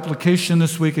way of application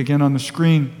this week, again on the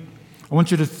screen, I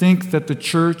want you to think that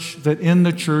in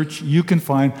the church you can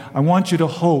find, I want you to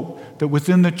hope that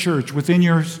within the church, within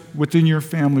your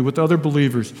family, with other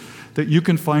believers, that you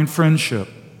can find friendship.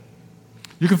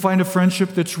 You can find a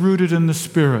friendship that's rooted in the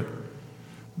Spirit.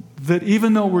 That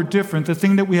even though we're different, the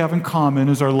thing that we have in common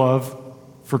is our love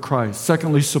for Christ.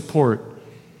 Secondly, support.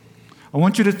 I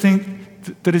want you to think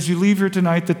that as you leave here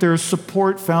tonight, that there is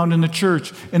support found in the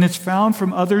church, and it's found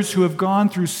from others who have gone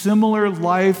through similar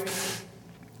life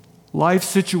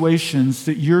situations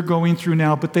that you're going through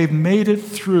now, but they've made it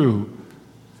through,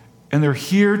 and they're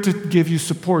here to give you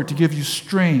support, to give you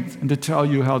strength, and to tell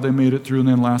you how they made it through. And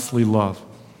then lastly, love.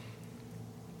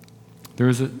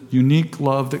 There's a unique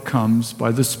love that comes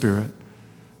by the Spirit.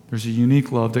 There's a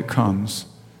unique love that comes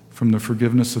from the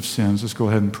forgiveness of sins. Let's go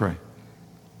ahead and pray.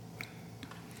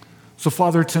 So,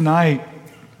 Father, tonight,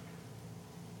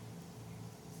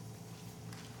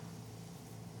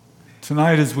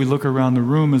 as we look around the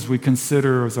room, as we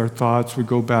consider, as our thoughts would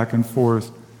go back and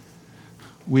forth,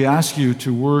 we ask you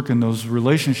to work in those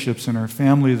relationships in our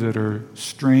family that are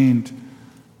strained.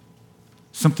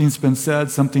 Something's been said,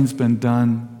 something's been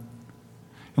done.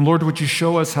 And Lord, would you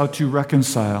show us how to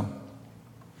reconcile?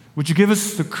 Would you give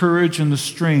us the courage and the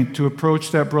strength to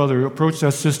approach that brother, approach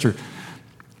that sister,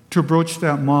 to approach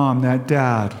that mom, that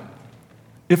dad,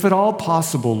 if at all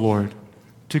possible, Lord,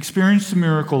 to experience the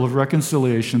miracle of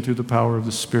reconciliation through the power of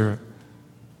the Spirit.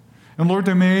 And Lord,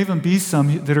 there may even be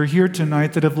some that are here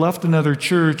tonight that have left another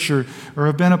church or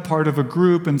have been a part of a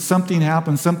group and something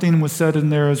happened, something was said in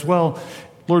there as well.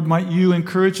 Lord, might you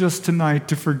encourage us tonight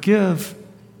to forgive,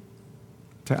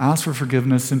 to ask for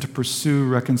forgiveness, and to pursue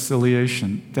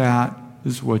reconciliation. That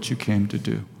is what you came to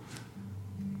do.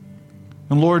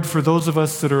 And Lord, for those of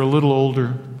us that are a little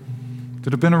older,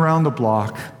 that have been around the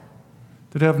block,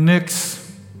 that have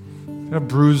nicks, that have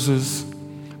bruises,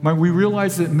 might we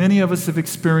realize that many of us have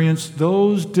experienced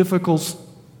those difficult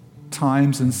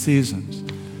times and seasons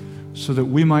so that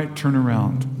we might turn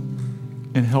around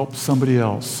and help somebody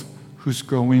else who's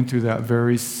going through that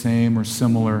very same or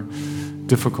similar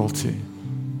difficulty.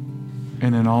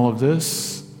 And in all of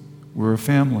this, we're a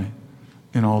family.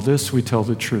 In all this, we tell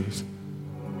the truth.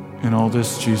 In all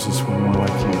this, Jesus, we're more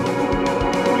like you.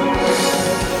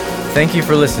 Thank you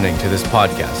for listening to this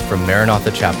podcast from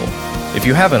Maranatha Chapel. If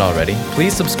you haven't already,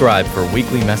 please subscribe for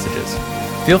weekly messages.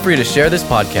 Feel free to share this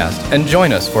podcast and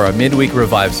join us for our midweek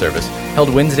Revive service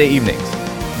held Wednesday evenings.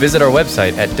 Visit our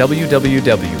website at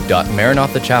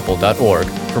www.maranathachapel.org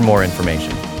for more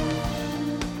information.